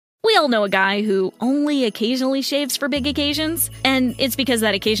all know a guy who only occasionally shaves for big occasions, and it's because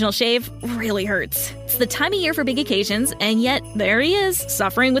that occasional shave really hurts. It's the time of year for big occasions, and yet there he is,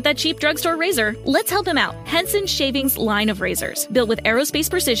 suffering with that cheap drugstore razor. Let's help him out. Henson Shaving's line of razors, built with aerospace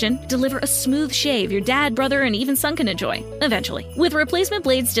precision, deliver a smooth shave your dad, brother, and even son can enjoy, eventually. With replacement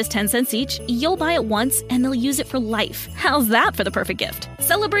blades just 10 cents each, you'll buy it once and they'll use it for life. How's that for the perfect gift?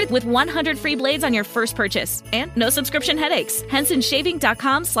 Celebrate with 100 free blades on your first purchase, and no subscription headaches.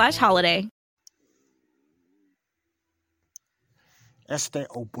 HensonShaving.com/holiday. Este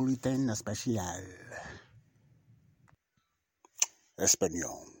bulletin especial.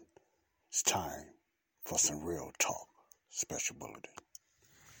 Espanol. It's time for some real talk. Special bulletin.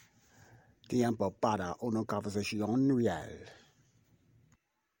 Tiempo para una conversación real.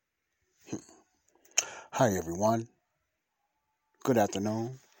 Hi everyone. Good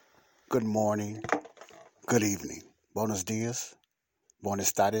afternoon. Good morning. Good evening. Buenos dias.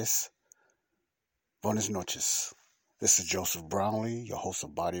 Buenas tardes. Buenas noches. This is Joseph Brownlee, your host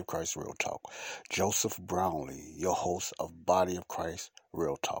of Body of Christ Real Talk. Joseph Brownlee, your host of Body of Christ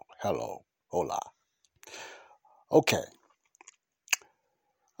Real Talk. Hello. Hola. Okay.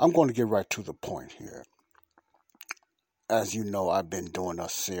 I'm going to get right to the point here. As you know, I've been doing a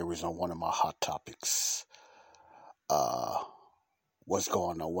series on one of my hot topics. What's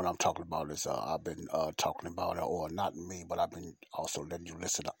going on? What I'm talking about is I've been talking about, or not me, but I've been also letting you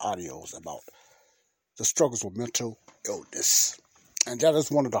listen to audios about the struggles with mental illness. And that is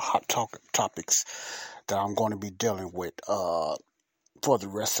one of the hot topics that I'm going to be dealing with for the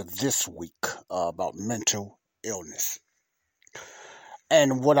rest of this week about mental illness.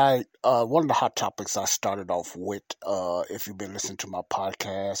 And what one of the hot topics I started off with, if you've been listening to my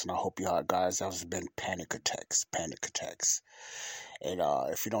podcast, and I hope you guys, has been panic attacks. And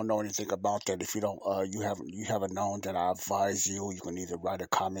if you don't know anything about that, if you don't, you haven't known, then I advise you can either write a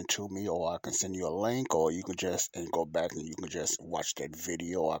comment to me, or I can send you a link, or you can just go back and you can just watch that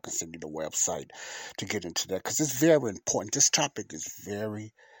video, or I can send you the website to get into that, because it's very important. This topic is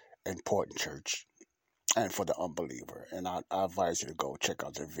very important, church, and for the unbeliever. And I advise you to go check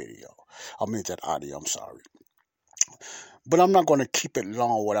out that video. That audio, I'm sorry. But I'm not going to keep it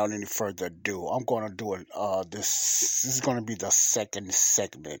long without any further ado. I'm going to do this is going to be the second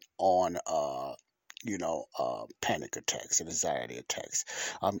segment on panic attacks and anxiety attacks.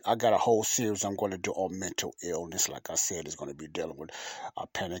 I got a whole series I'm going to do on mental illness. Like I said, it's going to be dealing with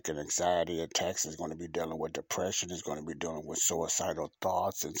panic and anxiety attacks. It's going to be dealing with depression. It's going to be dealing with suicidal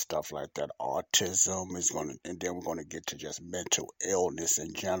thoughts and stuff like that. Autism and then we're going to get to just mental illness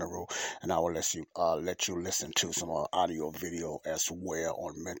in general. And I will let you listen to some audio video as well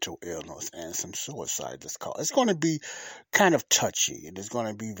on mental illness and some suicide. It's going to be kind of touchy, and it's going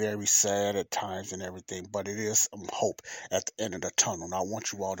to be very sad at times and everything, but it is some hope at the end of the tunnel. And I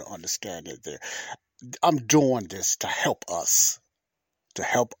want you all to understand it there. I'm doing this to help us to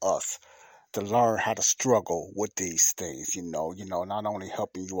learn how to struggle with these things, not only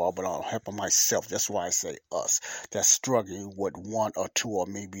helping you all, but I'm helping myself. That's why I say us, that's struggling with one or two or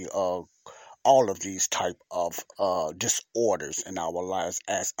maybe all of these type of disorders in our lives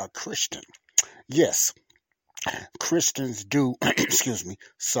as a Christian. Yes, Christians do,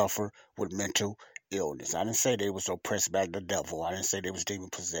 suffer with mental illness. I didn't say they was oppressed by the devil. I didn't say they was demon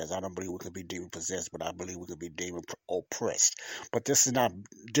possessed. I don't believe we can be demon possessed, but I believe we can be demon oppressed. But this is not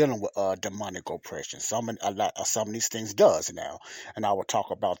dealing with demonic oppression. Some of these things does now, and I will talk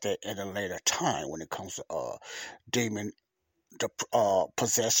about that in a later time when it comes to demon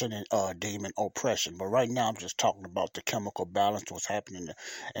possession and demon oppression. But right now I'm just talking about the chemical balance, what's happening,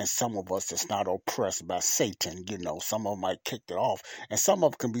 and some of us that's not oppressed by Satan. Some of them might kick it off, and some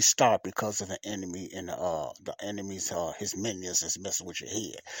of them can be stopped because of the enemy and the enemy's his minions is messing with your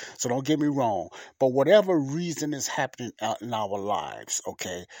head. So don't get me wrong, but whatever reason is happening out in our lives,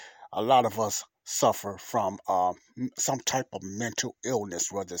 okay, a lot of us suffer from some type of mental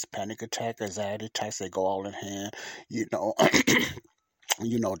illness, whether it's panic attack, anxiety attacks, they go all in hand,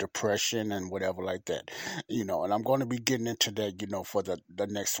 depression and whatever like that, and I'm going to be getting into that, for the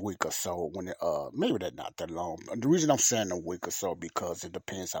next week or so, when maybe that's not that long. The reason I'm saying a week or so, because it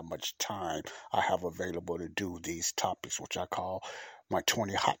depends how much time I have available to do these topics, which I call my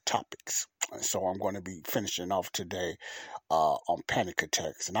 20 hot topics. So I'm going to be finishing off today on panic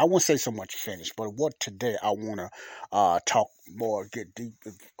attacks. And I won't say so much finish, but what today I want to talk more, get deep,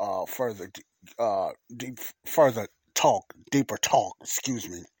 deeper talk, excuse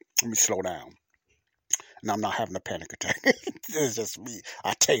me. Let me slow down. And I'm not having a panic attack. It's just me.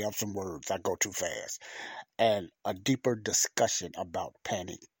 I tell up some words. I go too fast. And a deeper discussion about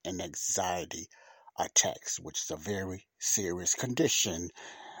panic and anxiety attacks, which is a very serious condition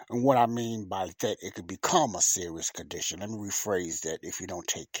And what I mean by that, it could become a serious condition. Let me rephrase that. If you don't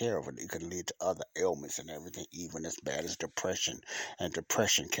take care of it, it can lead to other ailments and everything, even as bad as depression. And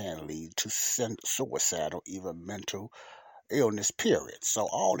depression can lead to suicide or even mental illness, period. So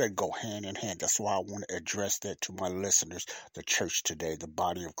all that go hand in hand. That's why I want to address that to my listeners, the church today, the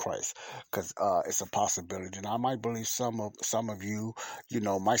body of Christ, because it's a possibility. And I might believe some of you,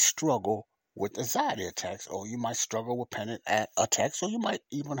 might struggle with anxiety attacks, or you might struggle with panic attacks, or you might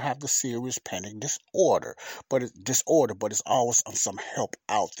even have the serious panic disorder. But it's always some help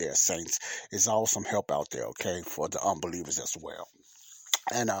out there, saints. There's always some help out there, okay, for the unbelievers as well.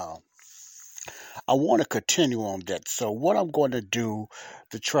 And I want to continue on that. So what I'm going to do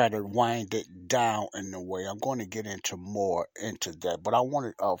to try to wind it down in a way, I'm going to get more into that. But I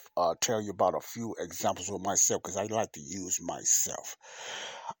want to tell you about a few examples with myself, because I like to use myself.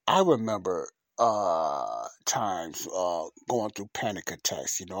 I remember times going through panic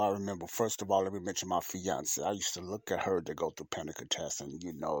attacks. I remember, first of all, let me mention my fiance. I used to look at her to go through panic attacks, and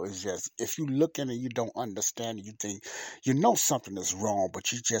it's just, if you look in it, you don't understand it. You think something is wrong,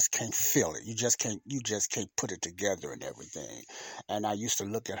 but you just can't feel it. You just can't put it together and everything. And I used to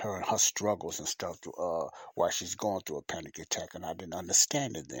look at her and her struggles and stuff while she's going through a panic attack, and I didn't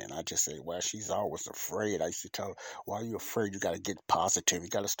understand it then. I just say, well, she's always afraid. I used to tell her, why are you afraid? You got to get positive. You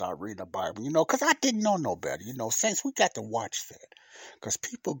got to start reading the Bible, because I didn't know no better. Saints, we got to watch that, because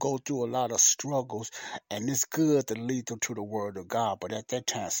people go through a lot of struggles, and it's good to lead them to the Word of God, but at that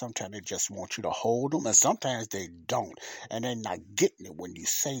time, sometimes they just want you to hold them, and sometimes they don't, and they're not getting it when you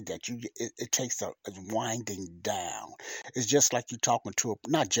say that. It takes a winding down. It's just like you talking to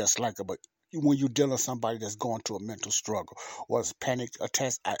not just like it, but when you're dealing with somebody that's going through a mental struggle, or it's panic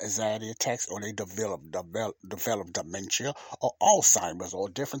attacks, anxiety attacks, or they develop dementia or Alzheimer's or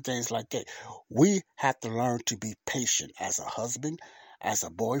different things like that. We have to learn to be patient as a husband, as a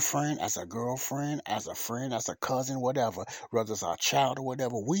boyfriend, as a girlfriend, as a friend, as a cousin, whatever, whether it's our child or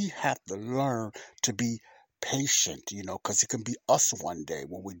whatever. We have to learn to be patient, because it can be us one day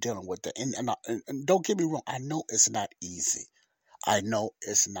when we're dealing with it. And don't get me wrong, I know it's not easy. I know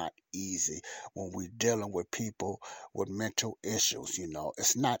it's not easy when we're dealing with people with mental issues,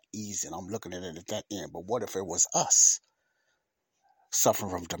 It's not easy, and I'm looking at it at that end. But what if it was us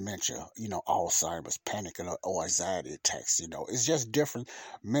suffering from dementia, Alzheimer's, panic, or anxiety attacks, It's just different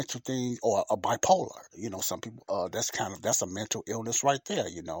mental things, or a bipolar, Some people, that's a mental illness right there,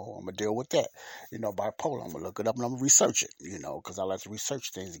 I'm going to deal with that, bipolar. I'm going to look it up and I'm going to research it, because I like to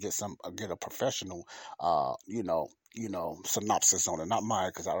research things to get a professional, synopsis on it, not mine,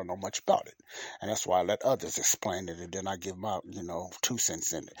 because I don't know much about it. And that's why I let others explain it, and then I give my, 2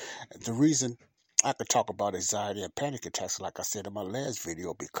 cents in it. The reason I could talk about anxiety and panic attacks, like I said in my last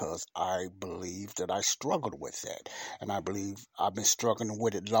video, because I believe that I struggled with that. And I believe I've been struggling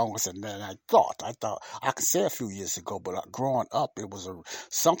with it longer than I thought. I thought I could say a few years ago, but growing up,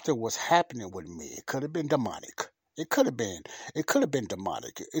 something was happening with me. It could have been demonic. It could have been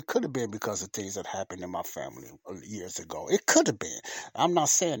demonic. It could have been because of things that happened in my family years ago. It could have been. I'm not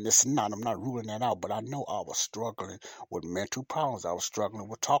saying this not. I'm not ruling that out, but I know I was struggling with mental problems. I was struggling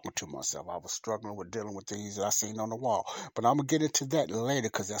with talking to myself. I was struggling with dealing with things that I seen on the wall. But I'm going to get into that later,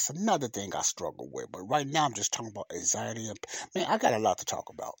 because that's another thing I struggle with. But right now, I'm just talking about anxiety. Man, I got a lot to talk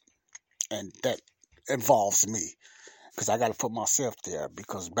about, and that involves me. Because I got to put myself there,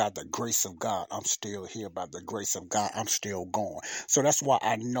 because by the grace of God, I'm still here. By the grace of God, I'm still going. So that's why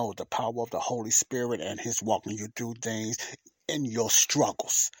I know the power of the Holy Spirit and His walking you through things in your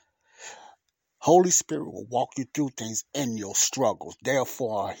struggles. Holy Spirit will walk you through things in your struggles.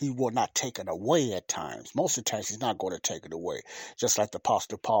 Therefore, He will not take it away at times. Most of the times, He's not going to take it away. Just like the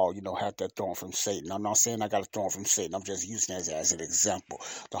Apostle Paul, had that thorn from Satan. I'm not saying I got a thorn from Satan. I'm just using it as an example.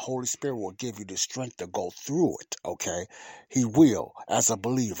 The Holy Spirit will give you the strength to go through it, okay? He will, as a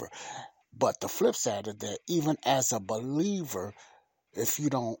believer. But the flip side of that, even as a believer, if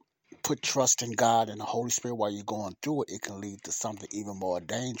you don't put trust in God and the Holy Spirit while you're going through it, it can lead to something even more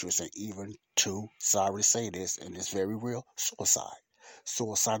dangerous, and even to, sorry to say this, and it's very real,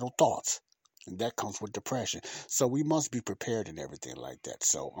 suicidal thoughts. And that comes with depression. So we must be prepared and everything like that.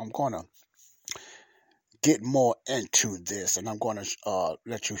 So I'm going to get more into this, and I'm going to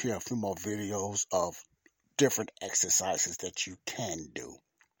let you hear a few more videos of different exercises that you can do,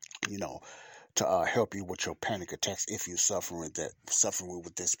 to help you with your panic attacks if you're suffering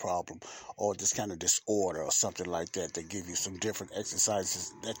with this problem or this kind of disorder or something like that. They give you some different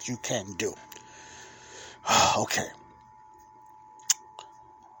exercises that you can do. Okay.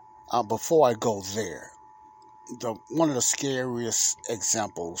 Before I go there, one of the scariest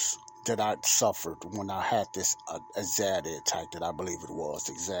examples that I suffered when I had this anxiety attack that I believe it was,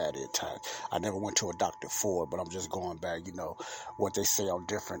 anxiety attack. I never went to a doctor for it, but I'm just going back, what they say on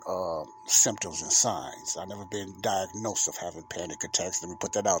different symptoms and signs. I never been diagnosed of having panic attacks. Let me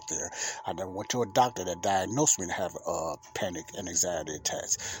put that out there. I never went to a doctor that diagnosed me to have panic and anxiety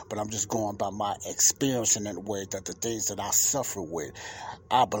attacks. But I'm just going by my experience in that way, that the things that I suffer with,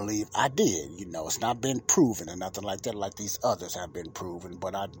 I believe I did. It's not been proven or nothing like that, like these others have been proven,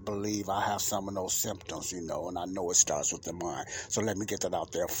 but I believe I have some of those symptoms, and I know it starts with the mind. So let me get that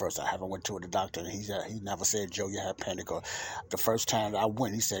out there first. I haven't went to the doctor, and he never said, Joe, you have panic. Or the first time I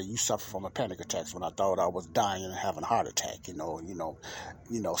went, he said, you suffer from a panic attack, when I thought I was dying and having a heart attack,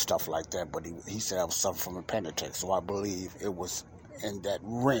 stuff like that. But he said I was suffering from a panic attack, so I believe it was in that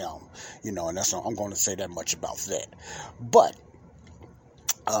realm, and that's I'm going to say that much about that. But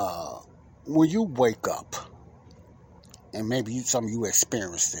when you wake up, and maybe some of you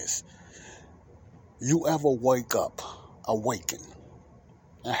experience this, you ever awaken,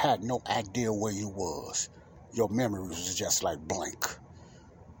 and had no idea where you was? Your memory was just like blank.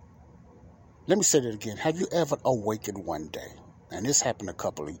 Let me say that again. Have you ever awakened one day? And this happened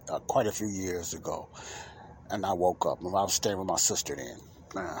quite a few years ago. And I woke up, and I was staying with my sister then.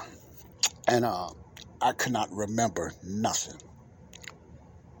 And I could not remember nothing.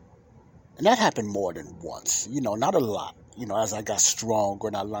 And that happened more than once, not a lot. As I got stronger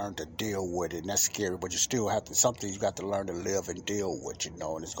and I learned to deal with it, and that's scary, but you still have to, something you got to learn to live and deal with,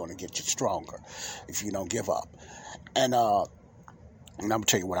 and it's going to get you stronger if you don't give up. And I'm going to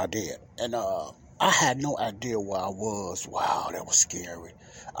tell you what I did. And I had no idea where I was. Wow, that was scary.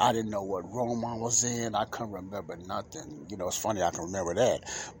 I didn't know what room I was in. I couldn't remember nothing. It's funny, I can remember that,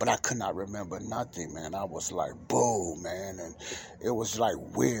 but I could not remember nothing, man. I was like, boo, man, and it was like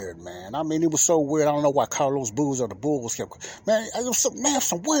weird, man. I mean, it was so weird. I don't know why Carlos Boozer or the Bulls kept, man, it was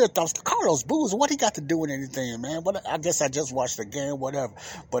some weird thoughts. Carlos Boozer, what he got to do with anything, man? But I guess I just watched the game, whatever.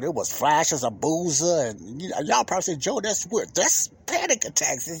 But it was flashes of Boozer, and y'all probably said, Joe, that's weird. That's panic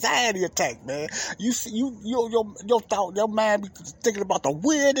attacks, anxiety attack, man. Your thought, your mind be thinking about the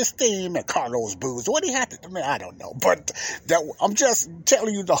weirdest thing, man. Carlos Boozer, what he had to, man, I don't know, but I'm just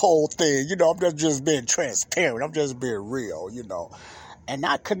telling you the whole thing, I'm just being transparent, I'm just being real, and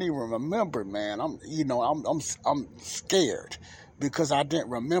I couldn't even remember, man. I'm scared because I didn't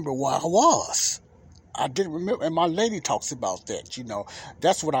remember where I was. I didn't remember, and my lady talks about that,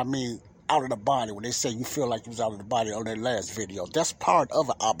 that's what I mean. Out of the body, when they say you feel like you was out of the body on that last video, that's part of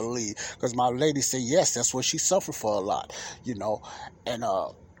it, I believe, because my lady said yes, that's what she suffered for a lot, and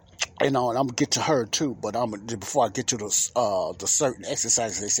and I'm gonna get to her too, but before I get to the certain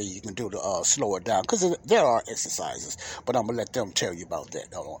exercises they say you can do to slow it down, because there are exercises, but I'm gonna let them tell you about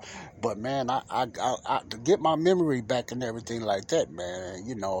that. But man, I to get my memory back and everything like that, man,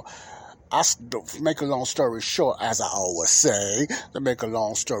 make a long story short, as I always say, to make a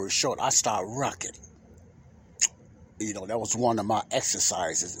long story short, I started rocking. That was one of my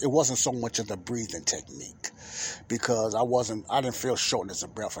exercises. It wasn't so much of the breathing technique, because I didn't feel shortness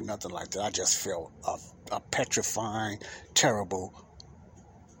of breath or nothing like that. I just felt a petrifying, terrible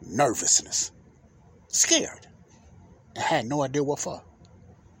nervousness, scared. I had no idea what for.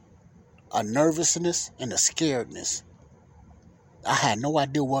 A nervousness and a scaredness. I had no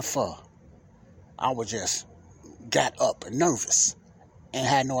idea what for. I was just got up and nervous and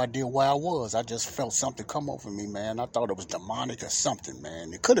had no idea where I was. I just felt something come over me, man. I thought it was demonic or something,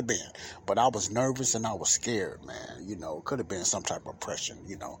 man. It could have been, but I was nervous and I was scared, man. It could have been some type of oppression,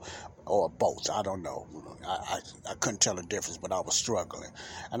 or both. I don't know. I couldn't tell the difference, but I was struggling.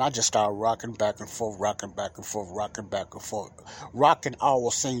 And I just started rocking back and forth, rocking back and forth, rocking back and forth. Rocking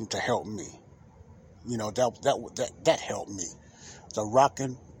always seemed to help me. That helped me. The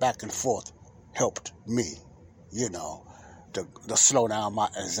rocking back and forth helped me, to slow down my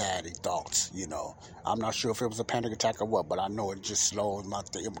anxiety thoughts, I'm not sure if it was a panic attack or what, but I know it just slowed my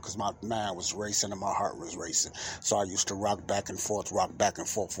thing because my mind was racing and my heart was racing. So I used to rock back and forth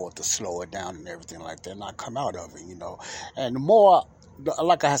for it to slow it down and everything like that, and I come out of it, And the more,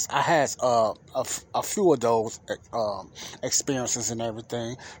 like I had a few of those experiences and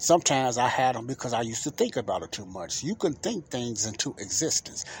everything. Sometimes I had them because I used to think about it too much. You can think things into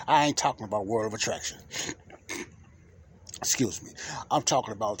existence. I ain't talking about world of attraction. Excuse me. I'm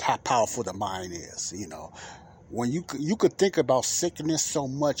talking about how powerful the mind is, When you could think about sickness so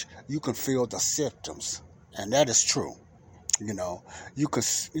much, you can feel the symptoms. And that is true. You know, you could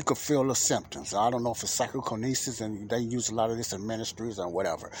feel the symptoms. I don't know if it's psychokinesis, and they use a lot of this in ministries and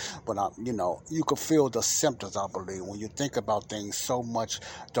whatever. But you could feel the symptoms. I believe when you think about things so much,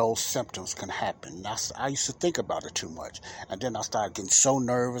 those symptoms can happen. I used to think about it too much, and then I started getting so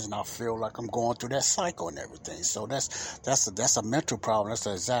nervous, and I feel like I'm going through that cycle and everything. So that's a mental problem. That's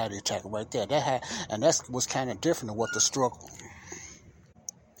an anxiety attack right there. And that was kind of different than what the struggle.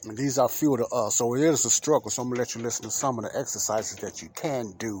 And these are few of the so it is a struggle. So I'm gonna let you listen to some of the exercises that you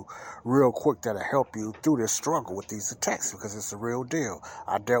can do real quick that'll help you through this struggle with these attacks, because it's a real deal.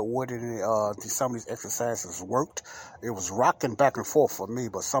 I dealt with it. Some of these exercises worked. It was rocking back and forth for me,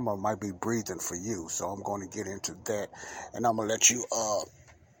 but some of them might be breathing for you. So I'm going to get into that, and I'm gonna let you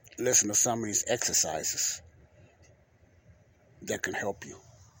listen to some of these exercises that can help you.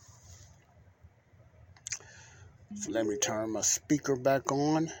 So let me turn my speaker back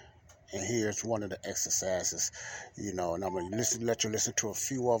on, and here's one of the exercises, and I'm going to let you listen to a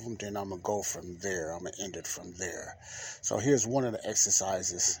few of them, then I'm going to go from there. I'm going to end it from there. So here's one of the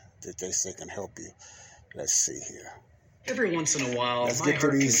exercises that they say can help you. Let's see here. Every once in a while, let's my get to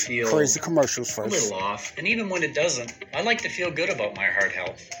heart these can feel crazy commercials first. A little off, and even when it doesn't, I like to feel good about my heart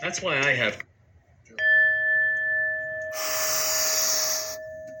health. That's why I have...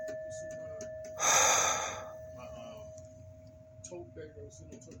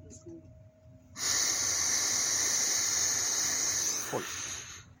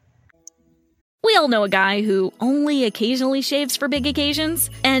 We all know a guy who only occasionally shaves for big occasions,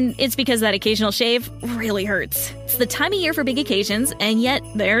 and it's because that occasional shave really hurts. It's the time of year for big occasions, and yet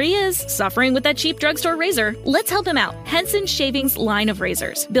there he is, suffering with that cheap drugstore razor. Let's help him out. Henson Shaving's line of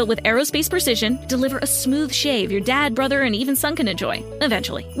razors, built with aerospace precision, deliver a smooth shave your dad, brother, and even son can enjoy,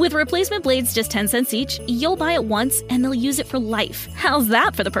 eventually. With replacement blades just 10 cents each, you'll buy it once, and they'll use it for life. How's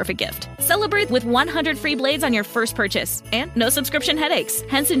that for the perfect gift? Celebrate with 100 free blades on your first purchase, and no subscription headaches.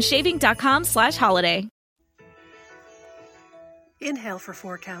 HensonShaving.com/holiday. Inhale for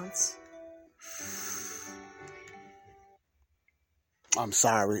 4 counts. I'm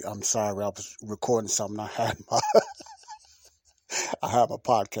sorry. I was recording something. I had my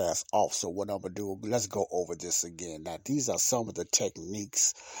podcast off. So what I'm going to do, let's go over this again. Now, these are some of the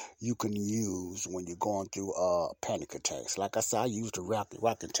techniques you can use when you're going through panic attacks. Like I said, I use the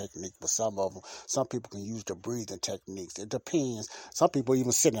rocking technique, but some people can use the breathing techniques. It depends. Some people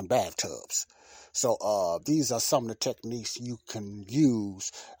even sit in bathtubs. So these are some of the techniques you can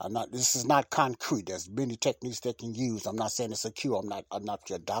use. This is not concrete. There's many techniques that can use. I'm not saying it's a cure. I'm not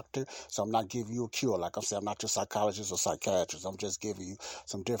your doctor, so I'm not giving you a cure. Like I'm saying, I'm not your psychologist or psychiatrist. I'm just giving you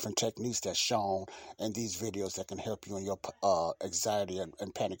some different techniques that's shown in these videos that can help you in your anxiety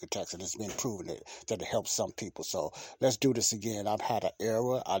and panic attacks. And it's been proven that it helps some people. So let's do this again. I've had an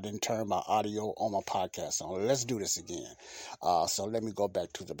error. I didn't turn my audio on my podcast on. Let's do this again. So let me go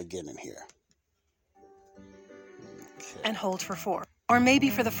back to the beginning here. And hold for 4. Or maybe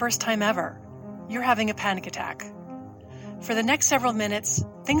for the first time ever, you're having a panic attack. For the next several minutes,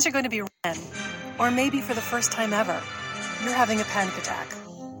 things are going to be red. Or maybe for the first time ever, you're having a panic attack.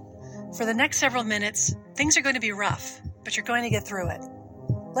 For the next several minutes, things are going to be rough, but you're going to get through it.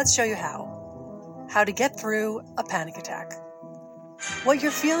 Let's show you how. How to get through a panic attack. What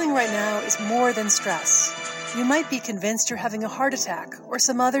you're feeling right now is more than stress. You might be convinced you're having a heart attack or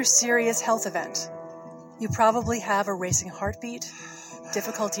some other serious health event. You probably have a racing heartbeat,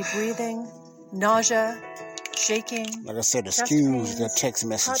 difficulty breathing, nausea, shaking. Like I said, excuse that text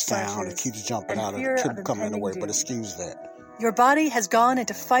message sound. It keeps jumping out of it, keeps coming away, but excuse that. Your body has gone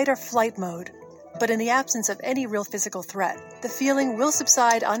into fight or flight mode, but in the absence of any real physical threat, the feeling will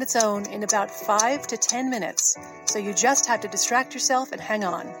subside on its own in about 5 to 10 minutes, so you just have to distract yourself and hang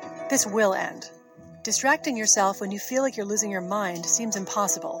on. This will end. Distracting yourself when you feel like you're losing your mind seems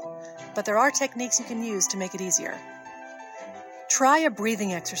impossible, but there are techniques you can use to make it easier. Try a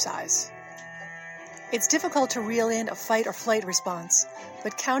breathing exercise. It's difficult to reel in a fight or flight response,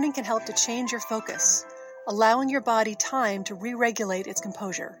 but counting can help to change your focus, allowing your body time to re-regulate its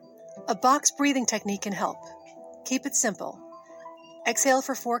composure. A box breathing technique can help. Keep it simple. Exhale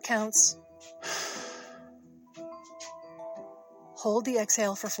for 4 counts. Hold the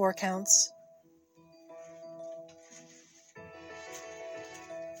exhale for 4 counts.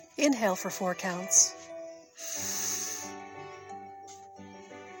 Inhale for 4 counts.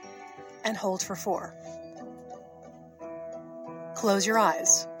 And hold for 4. Close your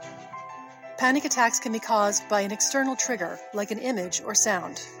eyes. Panic attacks can be caused by an external trigger, like an image or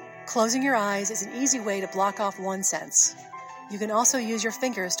sound. Closing your eyes is an easy way to block off one sense. You can also use your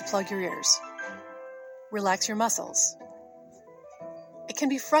fingers to plug your ears. Relax your muscles. It can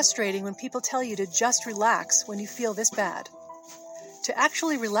be frustrating when people tell you to just relax when you feel this bad. To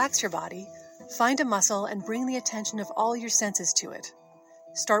actually relax your body, find a muscle and bring the attention of all your senses to it.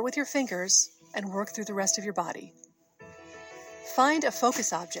 Start with your fingers and work through the rest of your body. Find a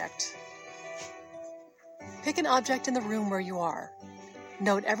focus object. Pick an object in the room where you are.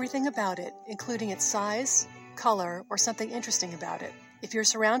 Note everything about it, including its size, color, or something interesting about it. If you're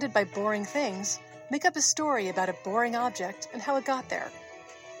surrounded by boring things, make up a story about a boring object and how it got there.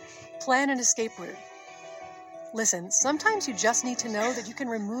 Plan an escape route. Listen, sometimes you just need to know that you can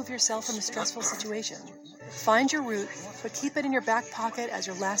remove yourself from a stressful situation. Find your route, but keep it in your back pocket as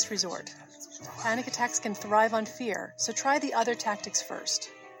your last resort. Panic attacks can thrive on fear, so try the other tactics first.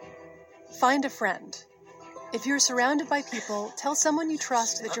 Find a friend. If you're surrounded by people, tell someone you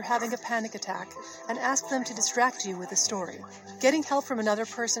trust that you're having a panic attack and ask them to distract you with a story. Getting help from another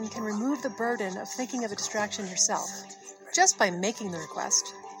person can remove the burden of thinking of a distraction yourself. Just by making the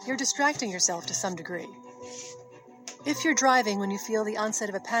request, you're distracting yourself to some degree. If you're driving when you feel the onset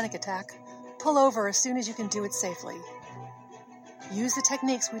of a panic attack, pull over as soon as you can do it safely. Use the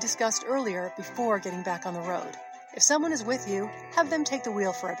techniques we discussed earlier before getting back on the road. If someone is with you, have them take the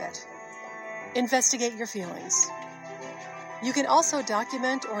wheel for a bit. Investigate your feelings. You can also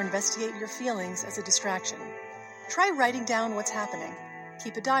document or investigate your feelings as a distraction. Try writing down what's happening.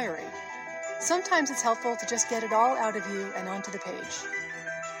 Keep a diary. Sometimes it's helpful to just get it all out of you and onto the page.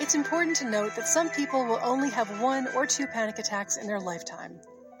 It's important to note that some people will only have 1 or 2 panic attacks in their lifetime.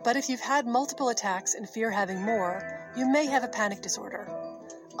 But if you've had multiple attacks and fear having more, you may have a panic disorder.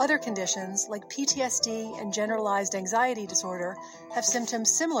 Other conditions, like PTSD and generalized anxiety disorder, have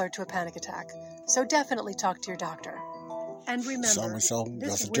symptoms similar to a panic attack, so definitely talk to your doctor. And remember,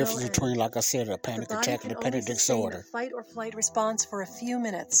 there's a difference between, like I said, a panic attack and a panic disorder. Fight or flight response for a few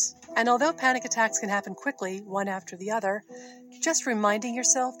minutes. And although panic attacks can happen quickly, one after the other, just reminding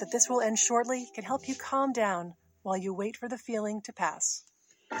yourself that this will end shortly can help you calm down while you wait for the feeling to pass.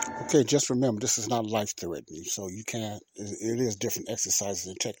 Okay, just remember, this is not life-threatening, so you can't. It is different exercises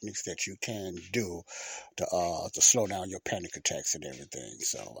and techniques that you can do to slow down your panic attacks and everything.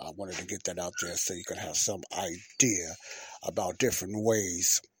 So I wanted to get that out there so you can have some idea about different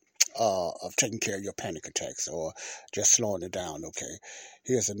ways of taking care of your panic attacks or just slowing it down. Okay,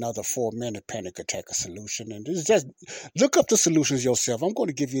 here's another 4-minute panic attack solution, and this is just look up the solutions yourself. I'm going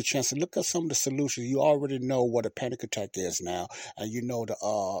to give you a chance to look up some of the solutions. You already know what a panic attack is now, and you know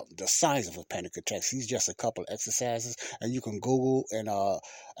the signs of a panic attack. These just a couple of exercises, and you can Google and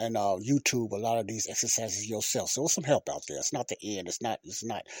YouTube a lot of these exercises yourself. So there's some help out there. It's not the end. It's not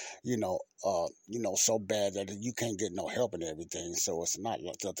so bad that you can't get no help and everything. So it's not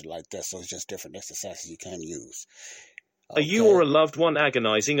something like that. So it's just different exercises you can use. Okay. Are you or a loved one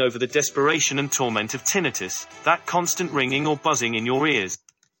agonizing over the desperation and torment of tinnitus, that constant ringing or buzzing in your ears?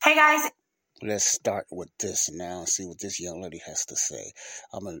 Hey guys. Let's start with this now and see what this young lady has to say.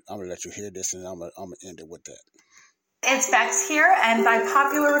 I'm gonna let you hear this, and I'm gonna end it with that. It's Bex here, and by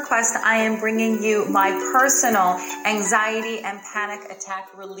popular request, I am bringing you my personal anxiety and panic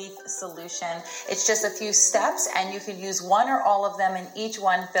attack relief solution. It's just a few steps, and you can use one or all of them, and each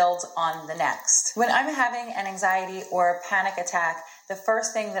one builds on the next. When I'm having an anxiety or panic attack, the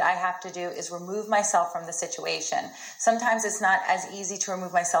first thing that I have to do is remove myself from the situation. Sometimes it's not as easy to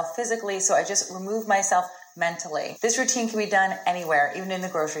remove myself physically, so I just remove myself mentally. This routine can be done anywhere, even in the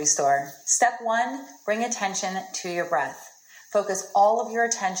grocery store. Step 1, bring attention to your breath. Focus all of your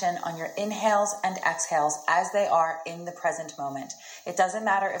attention on your inhales and exhales as they are in the present moment. It doesn't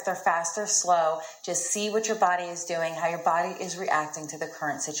matter if they're fast or slow. Just see what your body is doing, how your body is reacting to the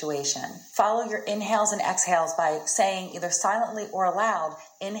current situation. Follow your inhales and exhales by saying either silently or aloud,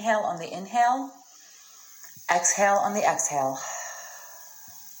 inhale on the inhale, exhale on the exhale.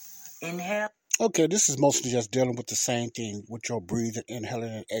 Inhale. Okay, this is mostly just dealing with the same thing with your breathing,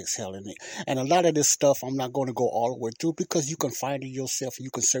 inhaling and exhaling. And a lot of this stuff I'm not going to go all the way through because you can find it yourself. You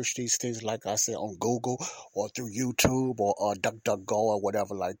can search these things, like I said, on Google or through YouTube or DuckDuckGo or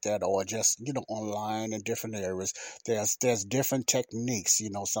whatever like that, or just, online in different areas. There's different techniques.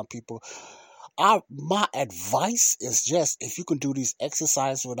 Some people... my advice is just, if you can do these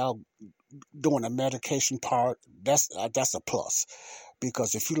exercises without doing the medication part, that's a plus.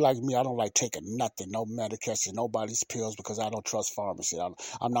 Because if you like me, I don't like taking nothing, no medication, nobody's pills, because I don't trust pharmacy.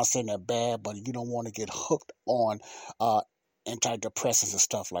 I'm not saying they're bad, but you don't want to get hooked on antidepressants and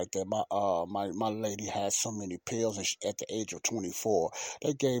stuff like that. My lady had so many pills, and at the age of 24,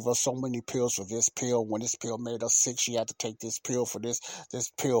 they gave us so many pills for this pill. When this pill made her sick, she had to take this pill for this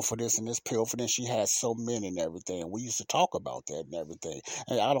pill for this, and this pill for this. She had so many and everything. And we used to talk about that and everything.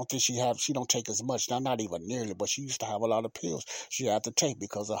 And I don't think she don't take as much now, not even nearly, but she used to have a lot of pills she had to take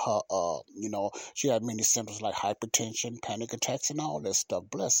because of her. She had many symptoms like hypertension, panic attacks, and all that stuff.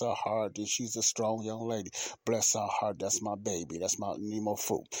 Bless her heart, and she's a strong young lady. Bless her heart. That's my baby. That's my Nemo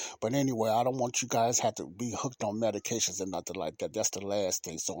Fu. But anyway, I don't want you guys have to be hooked on medications and nothing like that. That's the last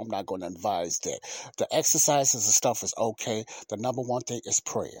thing, so I'm not going to advise that. The exercises and stuff is okay. The number one thing is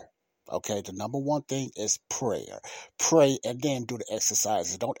prayer. Okay, the number one thing is prayer. Pray and then do the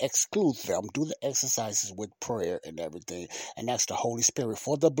exercises. Don't exclude them. Do the exercises with prayer and everything. And ask the Holy Spirit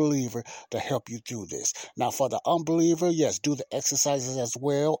for the believer to help you through this. Now, for the unbeliever, yes, do the exercises as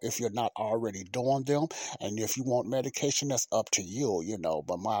well if you're not already doing them. And if you want medication, that's up to you,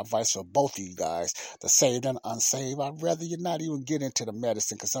 But my advice for both of you guys, the saved and unsaved, I'd rather you not even get into the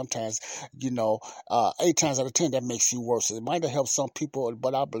medicine because sometimes, 8 times out of 10, that makes you worse. It might have helped some people,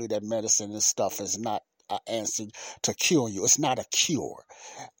 but I believe that medicine and stuff is not an answer to cure you. It's not a cure.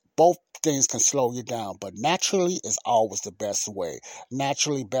 Both things can slow you down, but naturally is always the best way.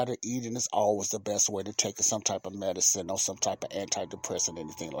 Naturally, better eating is always the best way to take some type of medicine or some type of antidepressant,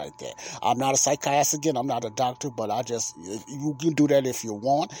 anything like that. I'm not a psychiatrist, again, I'm not a doctor, but you can do that if you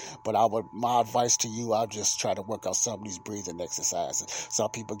want, but my advice to you, I'll just try to work out some of these breathing exercises.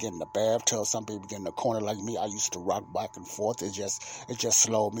 Some people get in the bathtub, some people get in the corner like me. I used to rock back and forth. It just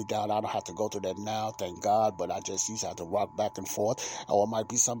slowed me down. I don't have to go through that now, thank God, but I just used to have to rock back and forth, or it might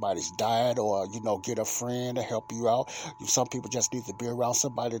be somebody's died, or get a friend to help you out. Some people just need to be around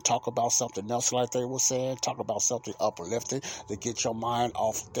somebody to talk about something else, like they were saying, talk about something uplifting to get your mind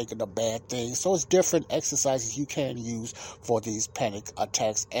off thinking of bad things. So it's different exercises you can use for these panic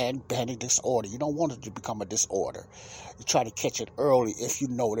attacks and panic disorder. You don't want it to become a disorder. You try to catch it early if you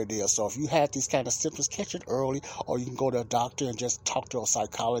know what it is. So if you have these kind of symptoms, catch it early, or you can go to a doctor and just talk to a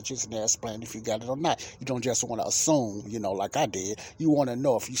psychologist and they'll explain if you got it or not. You don't just want to assume, like I did. You want to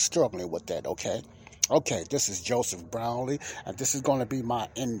know if you're struggling with that, okay? Okay, this is Joseph Brownlee, and this is going to be my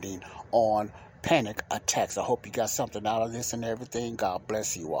ending on panic attacks. I hope you got something out of this and everything. God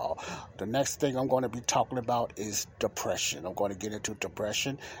bless you all. The next thing I'm going to be talking about is depression. I'm going to get into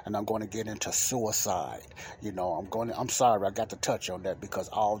depression, and I'm going to get into suicide. I'm sorry I got to touch on that because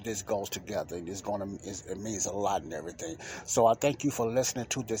all this goes together. It means a lot and everything. So I thank you for listening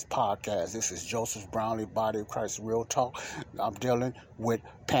to this podcast. This is Joseph Brownlee, Body of Christ Real Talk. I'm dealing with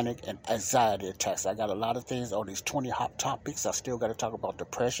panic and anxiety attacks. I got a lot of things on these 20 hot topics. I still got to talk about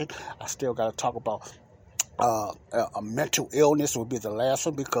depression. I still got to talk about a mental illness will be the last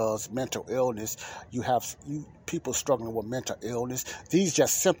one, because mental illness, people struggling with mental illness. These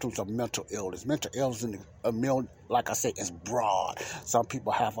just symptoms of mental illness. Mental illness, like I say, is broad. Some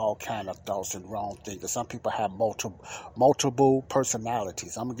people have all kind of thoughts and wrong thinking. Some people have multiple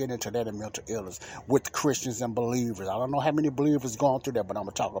personalities. I'm going to get into that in mental illness with Christians and believers. I don't know how many believers going through that, but I'm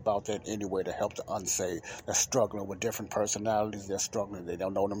going to talk about that anyway to help the unsaved. They're struggling with different personalities. They're struggling. They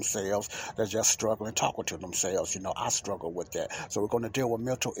don't know themselves. They're just struggling talking to themselves. I struggle with that. So we're going to deal with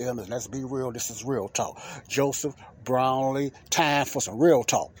mental illness. Let's be real. This is Real Talk. Joseph Brownlee, time for some real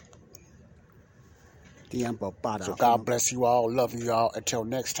talk. So God bless you all. Love you all. Until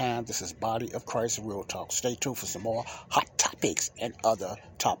next time, this is Body of Christ Real Talk. Stay tuned for some more hot topics and other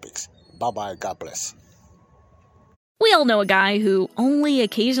topics. Bye-bye. God bless. We all know a guy who only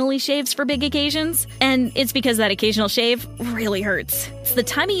occasionally shaves for big occasions, and it's because that occasional shave really hurts. It's the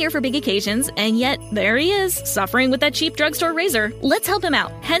time of year for big occasions, and yet there he is, suffering with that cheap drugstore razor. Let's help him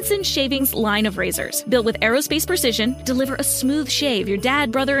out. Henson Shaving's line of razors, built with aerospace precision, deliver a smooth shave your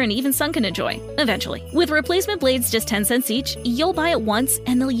dad, brother, and even son can enjoy, eventually. With replacement blades just 10 cents each, you'll buy it once,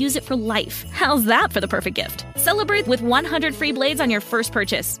 and they'll use it for life. How's that for the perfect gift? Celebrate with 100 free blades on your first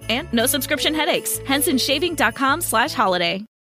purchase, and no subscription headaches. HensonShaving.com/holiday.